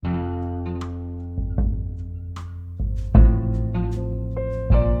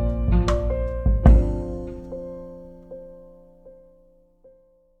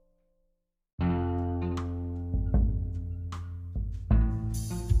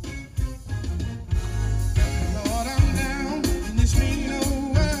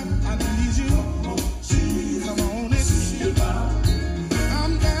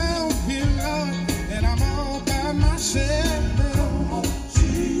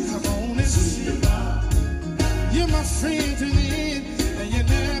friend to the end, and you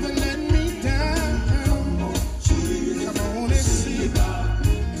never let me down. Come on, Jesus, come on and see about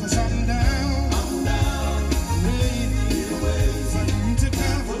it. 'Cause I'm down, ready for you to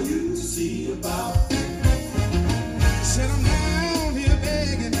come, for you to see about it. Said I'm down here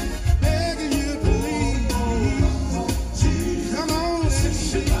begging you please. Come on and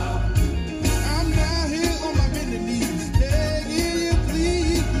see. I'm down here on my bended knees, begging you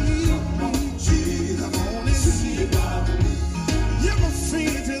please. Come on and see. You're my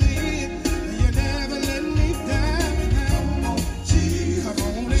friend to the end, and you never let me down. Come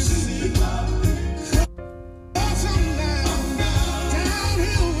on and see. 'Cause I'm down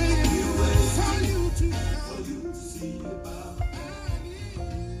here waiting for you to come.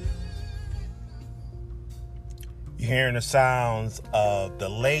 You're hearing the sounds of the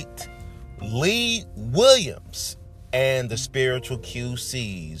late Lee Williams and the Spiritual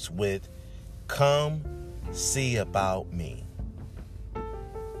QCs with Come See About Me.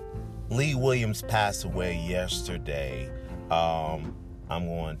 Lee Williams passed away yesterday. I'm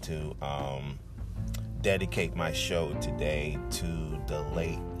going to dedicate my show today to the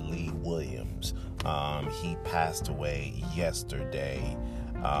late Lee Williams. He passed away yesterday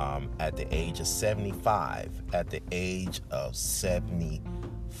at the age of 75. At the age of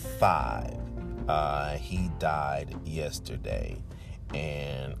 75, he died yesterday.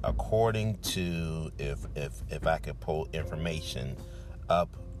 And according to, if I could pull information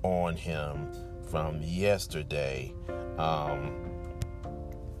up on him from yesterday,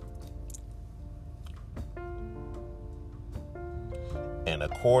 and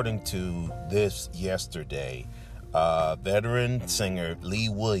according to this yesterday, veteran singer Lee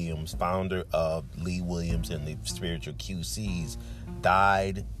Williams, founder of Lee Williams and the Spiritual QCs,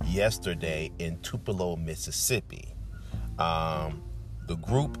 died yesterday in Tupelo, Mississippi. The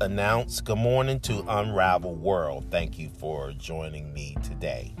group announced, "Good morning to Unravel World. Thank you for joining me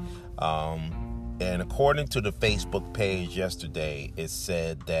today." And according to the Facebook page yesterday, it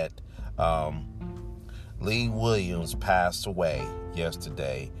said that Lee Williams passed away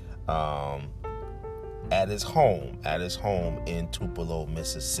yesterday at his home in Tupelo,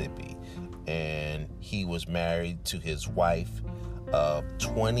 Mississippi. And he was married to his wife of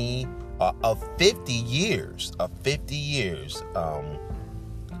 50 years.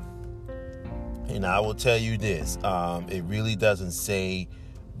 And I will tell you this, it really doesn't say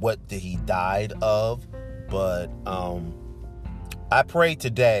what he died of, but I pray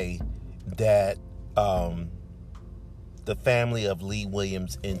today that the family of Lee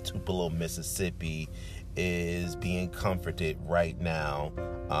Williams in Tupelo, Mississippi is being comforted right now,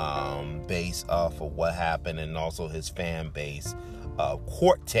 based off of what happened, and also his fan base.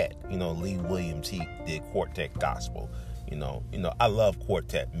 Quartet, Lee Williams, he did quartet gospel. I love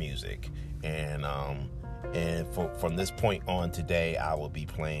quartet music, and from this point on today, I will be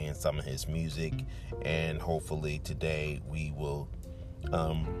playing some of his music, and hopefully today we will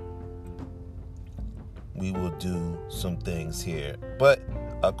do some things here. But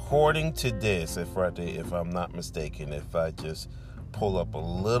according to this, if I'm not mistaken, if I just pull up a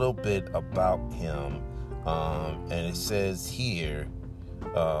little bit about him, and it says here,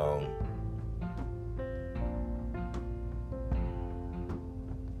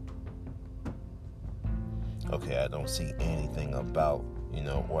 okay, I don't see anything about,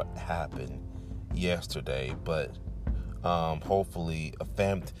 what happened yesterday, but hopefully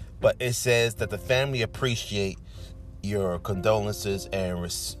but it says that the family appreciate your condolences and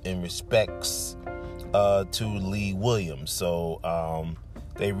respects to Lee Williams. So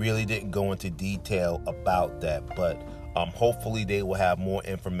they really didn't go into detail about that, but hopefully they will have more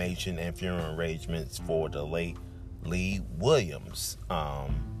information and funeral arrangements for the late Lee Williams.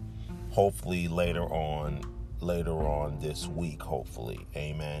 Hopefully later on this week, hopefully.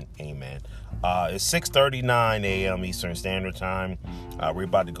 Amen. It's 6:39 a.m. Eastern Standard Time. We're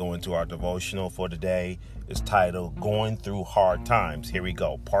about to go into our devotional for today. It's titled Going Through Hard Times. Here we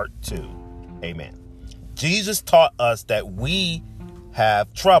go, part 2. Amen. Jesus taught us that we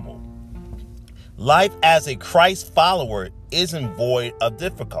have trouble. Life as a Christ follower isn't void of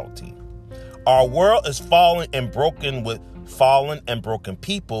difficulty. Our world is fallen and broken with fallen and broken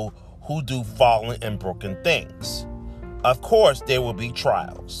people who do fallen and broken things. Of course, there will be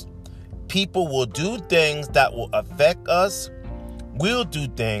trials. People will do things that will affect us. We'll do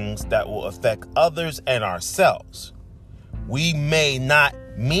things that will affect others and ourselves. We may not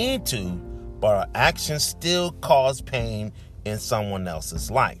mean to, but our actions still cause pain in someone else's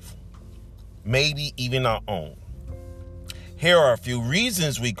life, maybe even our own. Here are a few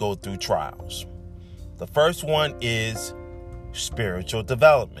reasons we go through trials. The first one is spiritual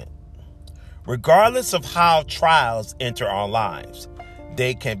development. Regardless of how trials enter our lives,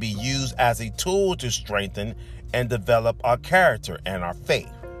 they can be used as a tool to strengthen and develop our character and our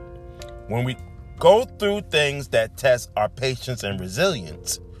faith. When we go through things that test our patience and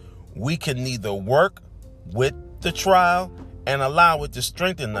resilience, we can neither work with the trial and allow it to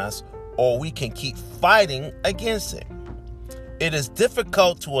strengthen us, or we can keep fighting against it. It is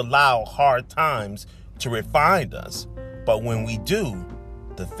difficult to allow hard times to refine us, but when we do,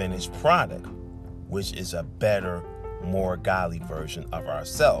 the finished product, which is a better, more godly version of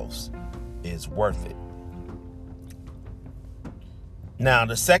ourselves, is worth it. Now,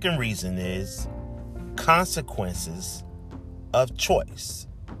 the second reason is consequences of choice.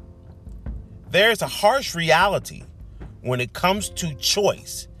 There's a harsh reality when it comes to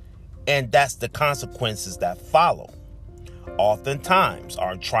choice, and that's the consequences that follow. Oftentimes,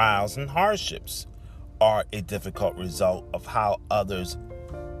 our trials and hardships are a difficult result of how others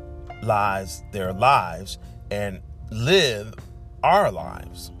live their lives and live our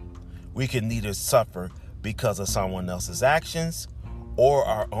lives. We can neither suffer because of someone else's actions or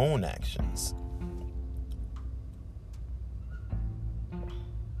our own actions.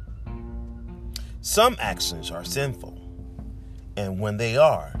 Some actions are sinful, and when they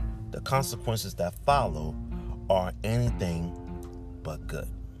are, the consequences that follow are anything but good.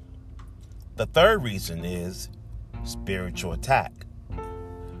 The third reason is spiritual attack.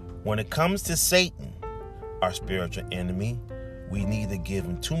 When it comes to Satan, our spiritual enemy, we neither give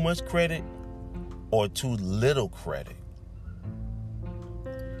him too much credit or too little credit.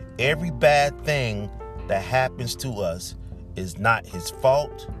 Every bad thing that happens to us is not his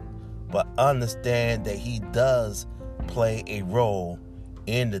fault, but understand that he does play a role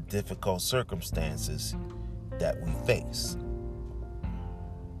in the difficult circumstances that we face.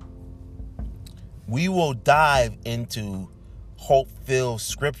 We will dive into hope-filled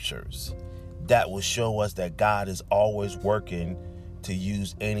scriptures that will show us that God is always working to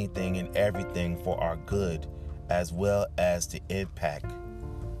use anything and everything for our good, as well as to impact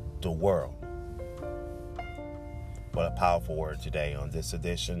the world. What a powerful word today on this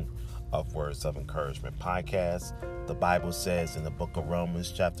edition of Words of Encouragement podcast. The Bible says in the book of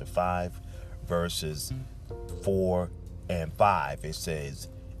Romans chapter 5, verses 4 and 5, it says,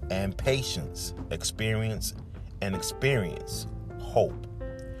 and patience, experience hope.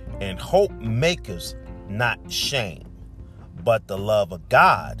 And hope maketh not shame, but the love of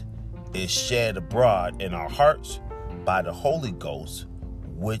God is shed abroad in our hearts by the Holy Ghost,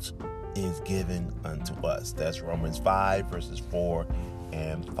 which is given unto us. That's Romans 5, verses 4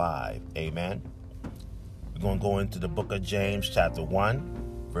 and 5. Amen. We're going to go into the book of James, chapter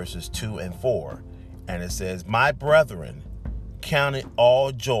 1, verses 2 and 4. And it says, my brethren, count it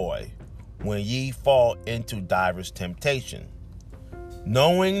all joy when ye fall into divers temptation,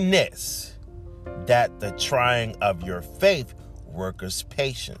 knowing this, that the trying of your faith worketh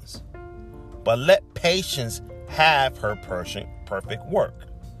patience. But let patience have her perfect work,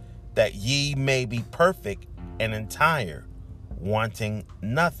 that ye may be perfect and entire, wanting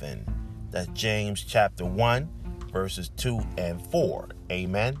nothing. That's James chapter 1, verses 2 and 4.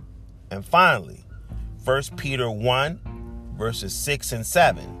 Amen. And finally, 1 Peter 1, verses 6 and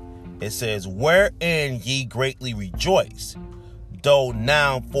 7. It says, wherein ye greatly rejoice, though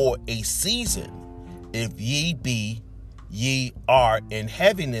now for a season, if ye are in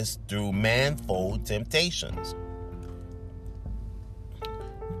heaviness through manifold temptations,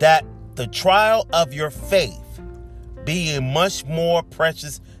 that the trial of your faith, being much more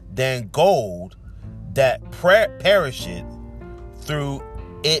precious than gold that perisheth, through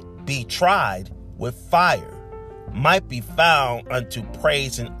it be tried with fire, might be found unto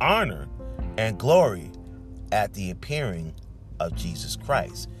praise and honor and glory at the appearing of Jesus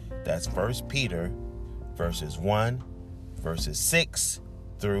Christ. That's 1 Peter verses 1, verses 6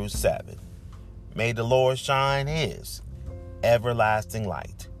 through 7. May the Lord shine his everlasting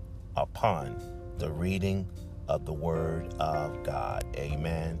light upon the reading of the word of God.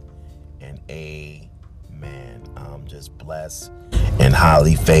 Amen and amen. I'm just blessed and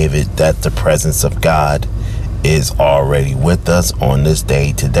highly favored that the presence of God is already with us on this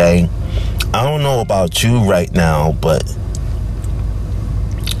day today. I don't know about you right now, but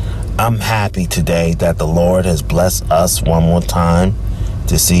I'm happy today that the Lord has blessed us one more time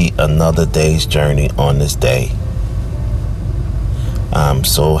to see another day's journey on this day. I'm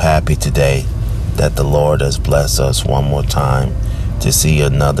so happy today that the Lord has blessed us one more time to see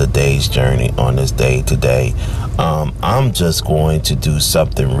another day's journey on this day today. I'm just going to do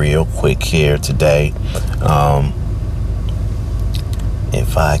something real quick here today.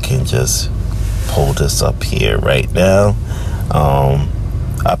 If I can just pull this up here right now.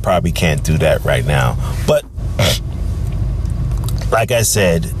 I probably can't do that right now. But like I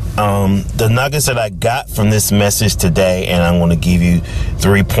said, the nuggets that I got from this message today, and I'm going to give you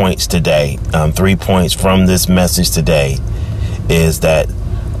 3 points today. 3 points from this message today is that,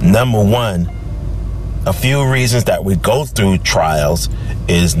 number one, a few reasons that we go through trials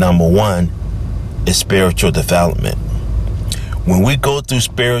is, number one, is spiritual development. When we go through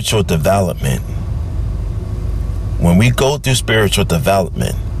spiritual development,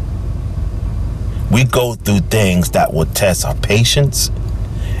 we go through things that will test our patience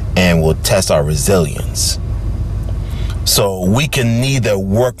and will test our resilience. So we can neither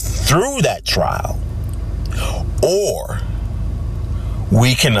work through that trial, or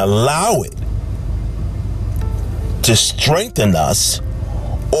we can allow it to strengthen us,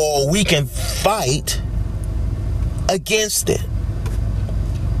 or we can fight against it.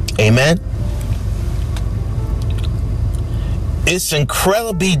 Amen. It's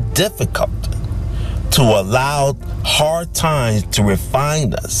incredibly difficult to allow hard times to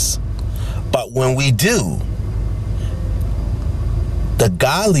refine us. But when we do, the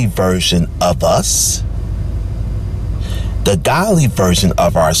godly version of us, the godly version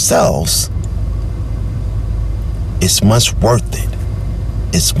of ourselves, it's much worth it.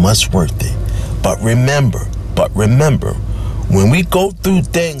 It's much worth it. But remember, when we go through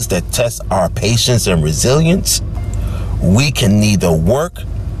things that test our patience and resilience, we can neither work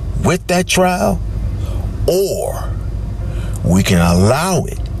with that trial, or we can allow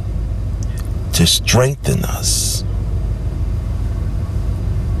it to strengthen us.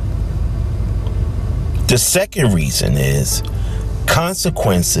 The second reason is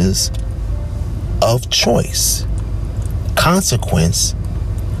consequences of choice. Consequence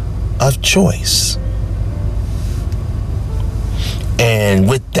of choice. And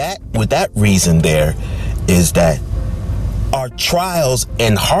with that reason there is that our trials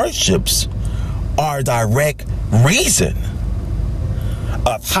and hardships are a direct reason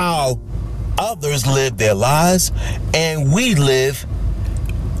of how others live their lives and we live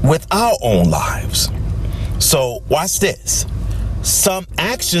with our own lives. So watch this. Some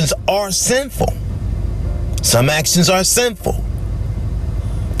actions are sinful. Some actions are sinful.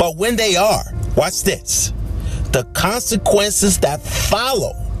 But when they are, watch this. The consequences that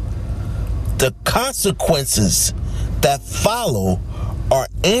follow, are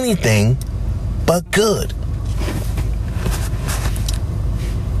anything but good.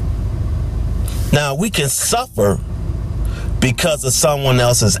 Now, we can suffer because of someone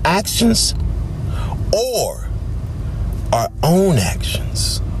else's actions or our own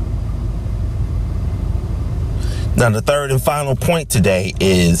actions. Now, the third and final point today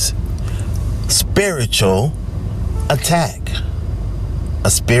is spiritual attack. A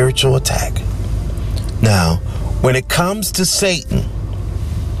spiritual attack. Now, when it comes to Satan,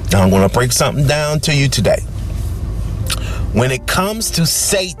 now I'm going to break something down to you today. When it comes to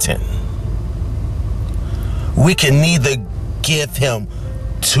Satan, we can neither give him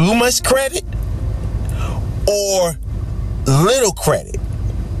too much credit or little credit.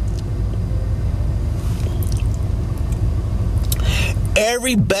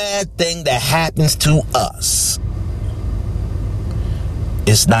 Every bad thing that happens to us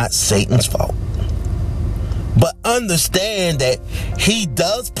is not Satan's fault. But understand that he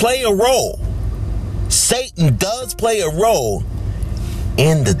does play a role. Satan does play a role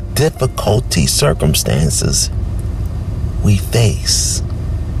in the difficulty circumstances we face.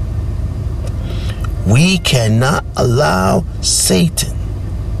 We cannot allow Satan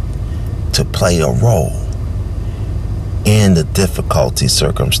to play a role in the difficulty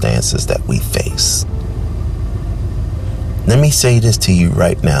circumstances that we face. Let me say this to you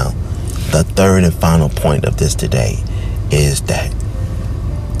right now. The third and final point of this today is that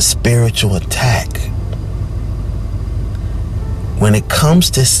spiritual attack. When it comes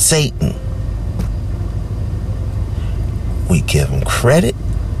to Satan, we give him credit,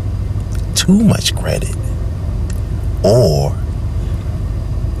 too much credit, or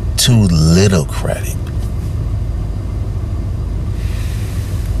too little credit.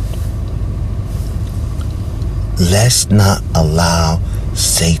 Let's not allow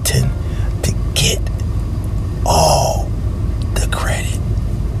Satan to get all the credit.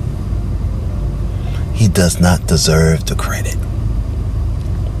 He does not deserve the credit.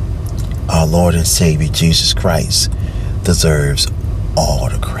 Our Lord and Savior Jesus Christ deserves all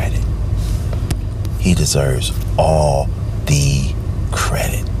the credit. He deserves all the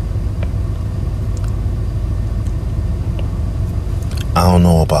credit. I don't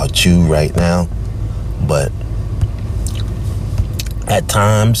know about you right now, but at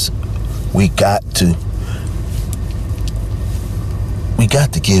times we got to we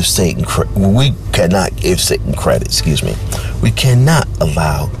got to give Satan credit. We cannot give Satan credit, excuse me. We cannot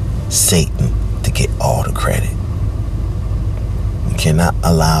allow Satan to get all the credit. We cannot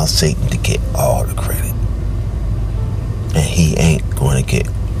allow Satan to get all the credit. And he ain't going to get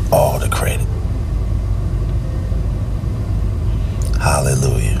all the credit.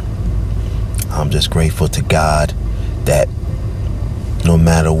 Hallelujah. I'm just grateful to God that no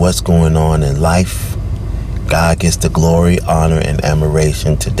matter what's going on in life, God gets the glory, honor, and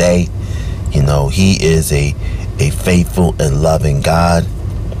admiration today. You know, he is a faithful and loving God.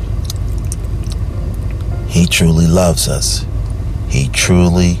 He truly loves us. He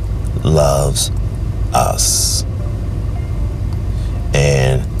truly loves us.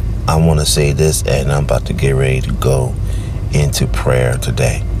 And I want to say this, and I'm about to get ready to go into prayer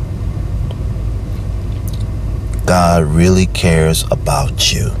today. God really cares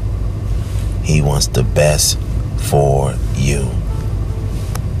about you. He wants the best for you.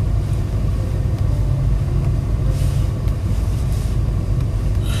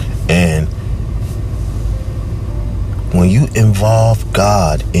 And when you involve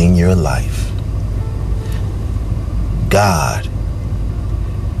God in your life, God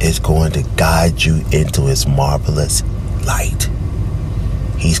is going to guide you into his marvelous light.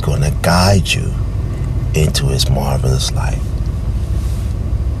 He's going to guide you into his marvelous light.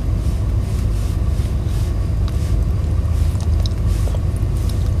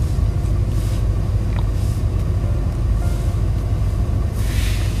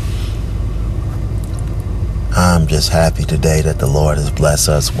 I'm just happy today that the Lord has blessed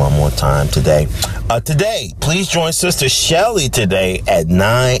us one more time today. Today, please join Sister Shelly today at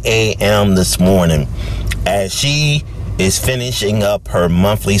 9 a.m. this morning as she is finishing up her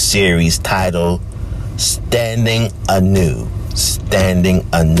monthly series titled Standing Anew. Standing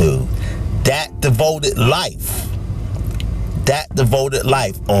Anew. That Devoted Life. That Devoted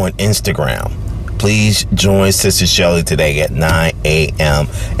Life on Instagram. Please join Sister Shelly today at 9 a.m.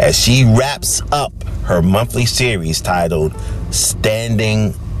 as she wraps up her monthly series titled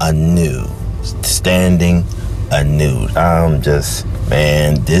Standing Anew. Standing Anew. I'm just,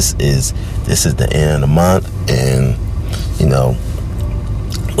 man, this is the end of the month, and you know,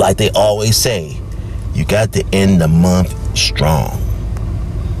 like they always say, you got to end the month strong.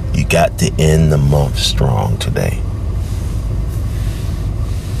 You got to end the month strong today.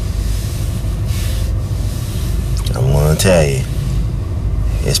 I want to tell you,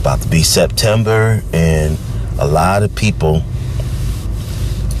 it's about to be September, and a lot of people,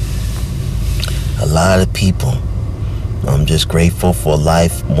 I'm just grateful for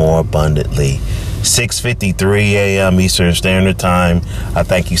life more abundantly. 6:53 a.m. Eastern Standard Time. I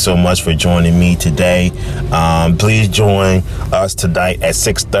thank you so much for joining me today. Please join us tonight at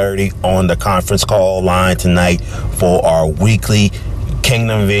 6:30 on the conference call line tonight for our weekly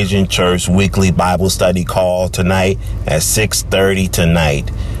Kingdom Vision Church weekly Bible study call tonight at 6:30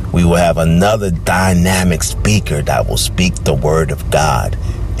 tonight. We will have another dynamic speaker that will speak the word of God.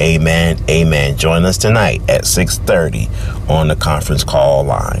 Amen. Amen. Join us tonight at 6:30 on the conference call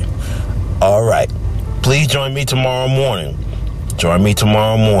line. All right. Please join me tomorrow morning. Join me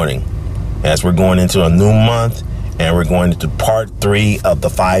tomorrow morning as we're going into a new month, and we're going into part 3 of the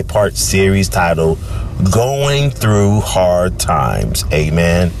 5-part series titled Going Through Hard Times.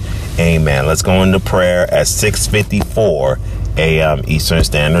 Amen. Amen. Let's go into prayer at 6:54 a.m. Eastern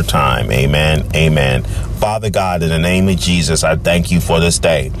Standard Time. Amen. Amen. Father God, in the name of Jesus, I thank you for this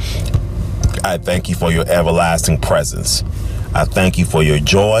day. I thank you for your everlasting presence. I thank you for your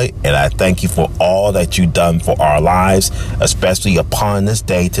joy, and I thank you for all that you've done for our lives, especially upon this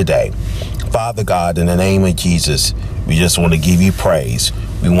day today. Father God, in the name of Jesus, we just want to give you praise.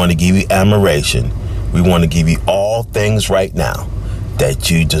 We want to give you admiration. We want to give you all things right now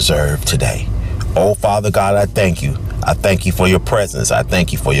that you deserve today. Oh, Father God, I thank you. I thank you for your presence. I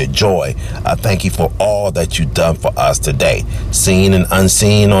thank you for your joy. I thank you for all that you've done for us today, seen and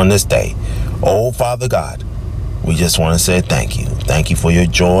unseen on this day. Oh, Father God, we just want to say thank you. Thank you for your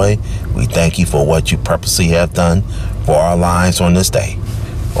joy. We thank you for what you purposely have done for our lives on this day.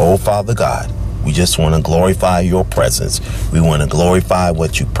 Oh, Father God, we just want to glorify your presence. We want to glorify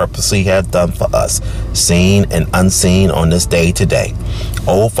what you purposely have done for us, seen and unseen on this day today.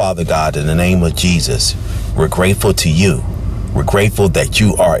 Oh, Father God, in the name of Jesus, we're grateful to you. We're grateful that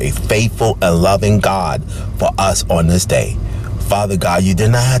you are a faithful and loving God for us on this day. Father God, you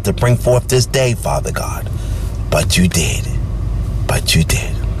did not have to bring forth this day, Father God, but you did. But you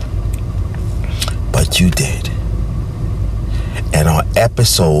did. But you did. And on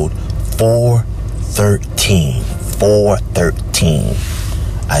episode 413,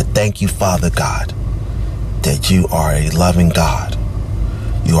 I thank you, Father God, that you are a loving God.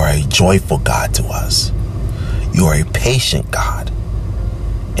 are a joyful God to us. You are a patient God.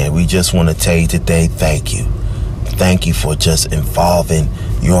 And we just want to tell you today, thank you. Thank you for just involving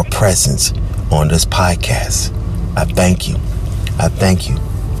your presence on this podcast. I thank you. I thank you.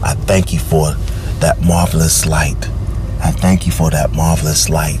 I thank you for that marvelous light. I thank you for that marvelous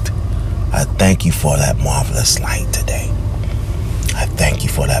light. I thank you for that marvelous light today. I thank you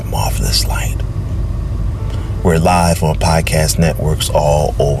for that marvelous light. We're live on podcast networks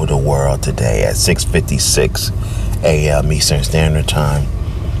all over the world today at 6:56 a.m. Eastern Standard Time.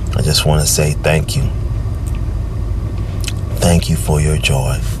 I just want to say thank you. Thank you for your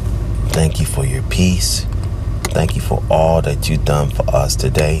joy. Thank you for your peace. Thank you for all that you've done for us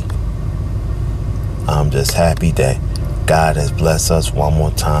today. I'm just happy that God has blessed us one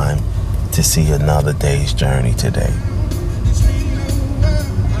more time to see another day's journey today.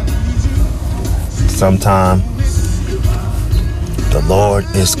 Sometime the Lord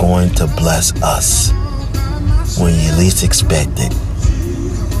is going to bless us when you least expect it.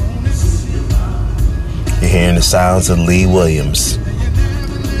 You're hearing the sounds of Lee Williams.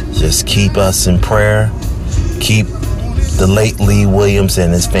 Just keep us in prayer. Keep the late Lee Williams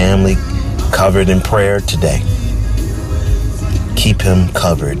and his family covered in prayer today. Keep him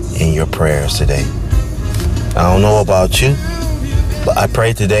covered in your prayers today. I don't know about you, but I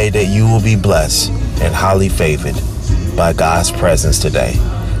pray today that you will be blessed and highly favored by God's presence today.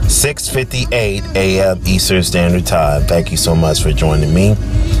 6:58 a.m. Eastern Standard Time. Thank you so much for joining me.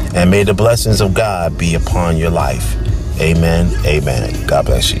 And may the blessings of God be upon your life. Amen. Amen. God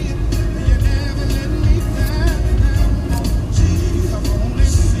bless you.